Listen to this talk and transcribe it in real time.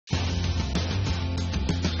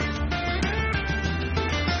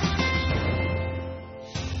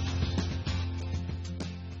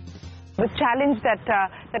The challenge that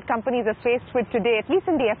that companies are faced with today, at least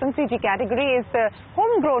in the FMCG category, is the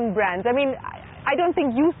homegrown brands. I mean, I don't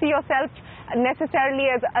think you see yourself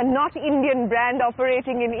necessarily as a not Indian brand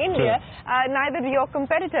operating in India, neither do your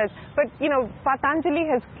competitors. But, you know, Patanjali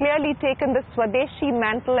has clearly taken the Swadeshi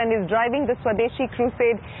mantle and is driving the Swadeshi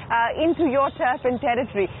crusade into your turf and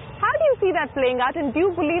territory. How do you see that playing out, and do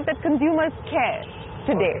you believe that consumers care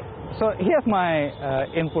today? Okay. So here's my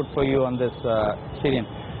input for you on this, Shereen.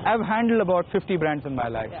 I've handled about 50 brands in my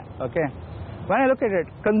life, okay? When I look at it,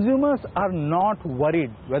 consumers are not worried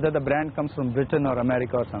whether the brand comes from Britain or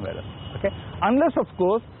America or somewhere else, okay? Unless, of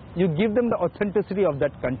course, you give them the authenticity of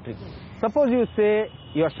that country. Suppose you say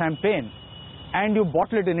your champagne and you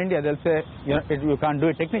bottle it in India, they'll say, you know, you can't do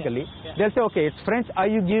it technically. They'll say, okay, it's French, are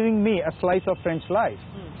you giving me a slice of French life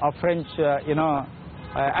or French,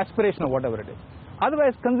 aspiration or whatever it is?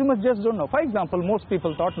 Otherwise, consumers just don't know. For example, most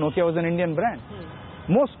people thought Nokia was an Indian brand.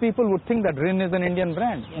 Most people would think that Rin is an Indian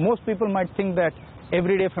brand. Most people might think that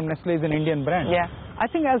Everyday from Nestle is an Indian brand. I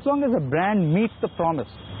think as long as a brand meets the promise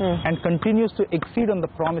and continues to exceed on the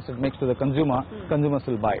promise it makes to the consumer, consumers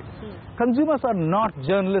will buy it. Consumers are not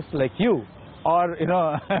journalists like you or, you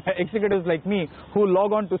know, executives like me who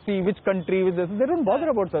log on to see which country, they don't bother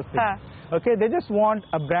about such things. Okay, they just want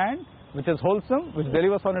a brand which is wholesome, which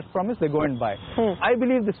delivers on its promise, they go and buy. I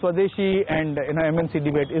believe the Swadeshi and MNC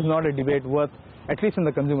debate is not a debate worth, at least in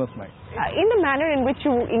the consumer's mind. In the manner in which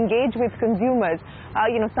you engage with consumers,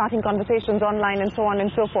 starting conversations online and so on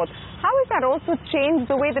and so forth, how has that also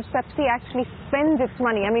changed the way that Pepsi actually spends its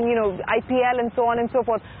money? I mean, IPL and so on and so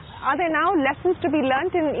forth. Are there now lessons to be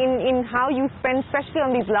learnt in how you spend, especially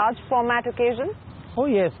on these large format occasions? Oh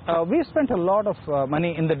yes, we spent a lot of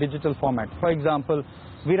money in the digital format. For example,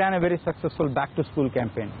 we ran a very successful back-to-school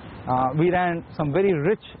campaign. We ran some very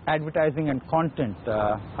rich advertising and content,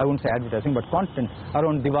 I wouldn't say advertising, but content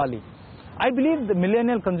around Diwali. I believe the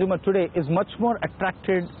millennial consumer today is much more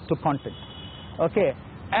attracted to content. Okay,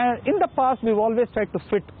 and in the past we've always tried to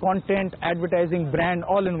fit content, advertising, brand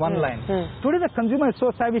all in one line. Today the consumer is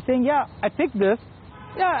so savvy, saying, yeah, I picked this,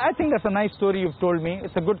 yeah, I think that's a nice story you've told me,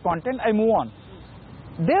 it's a good content, I move on.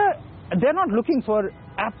 They're not looking for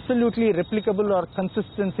absolutely replicable or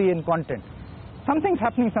consistency in content. Something's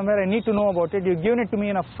happening somewhere, I need to know about it, you've given it to me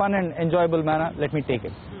in a fun and enjoyable manner, let me take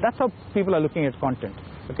it. That's how people are looking at content.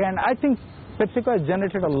 Okay, and I think PepsiCo has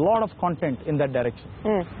generated a lot of content in that direction.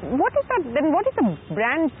 What is that, then what is the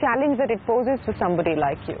brand challenge that it poses to somebody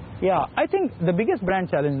like you? Yeah, I think the biggest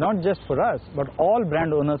brand challenge, not just for us, but all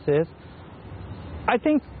brand owners is, I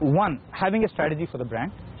think, one, having a strategy for the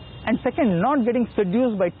brand. And second, not getting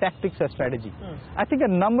seduced by tactics as strategy. I think a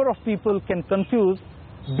number of people can confuse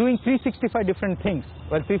doing 365 different things.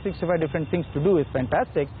 Well, 365 different things to do is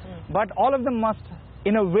fantastic, but all of them must,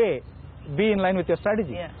 in a way, be in line with your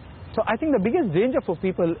strategy. So I think the biggest danger for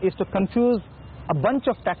people is to confuse a bunch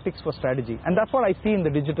of tactics for strategy, and that's what I see in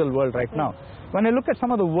the digital world right now. When I look at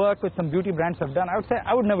some of the work which some beauty brands have done, I would say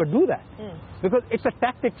I would never do that because it's a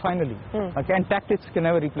tactic finally, okay, and tactics can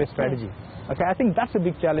never replace strategy. Okay, I think that's a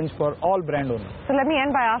big challenge for all brand owners. So let me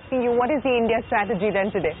end by asking you, what is the India strategy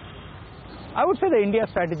then today? I would say the India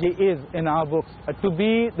strategy is, in our books, to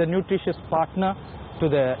be the nutritious partner to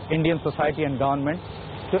the Indian society and government,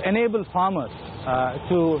 to enable farmers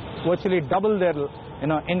to virtually double their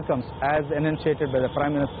incomes as enunciated by the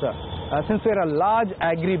Prime Minister. Since we're a large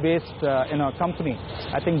agri-based company,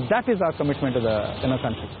 I think that is our commitment to the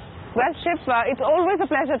country. Well, Shiv, it's always a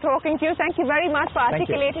pleasure talking to you. Thank you very much for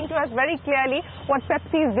articulating to us very clearly what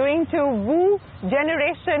Pepsi is doing to woo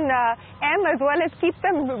Generation M as well as keep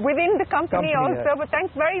them within the company also. But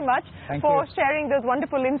thanks very much for sharing those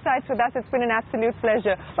wonderful insights with us. It's been an absolute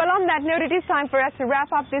pleasure. Well, on that note, it is time for us to wrap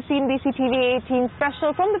up this CNBC TV 18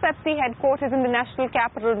 special from the Pepsi headquarters in the National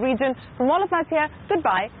Capital Region. From all of us here,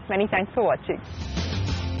 goodbye. Many thanks for watching.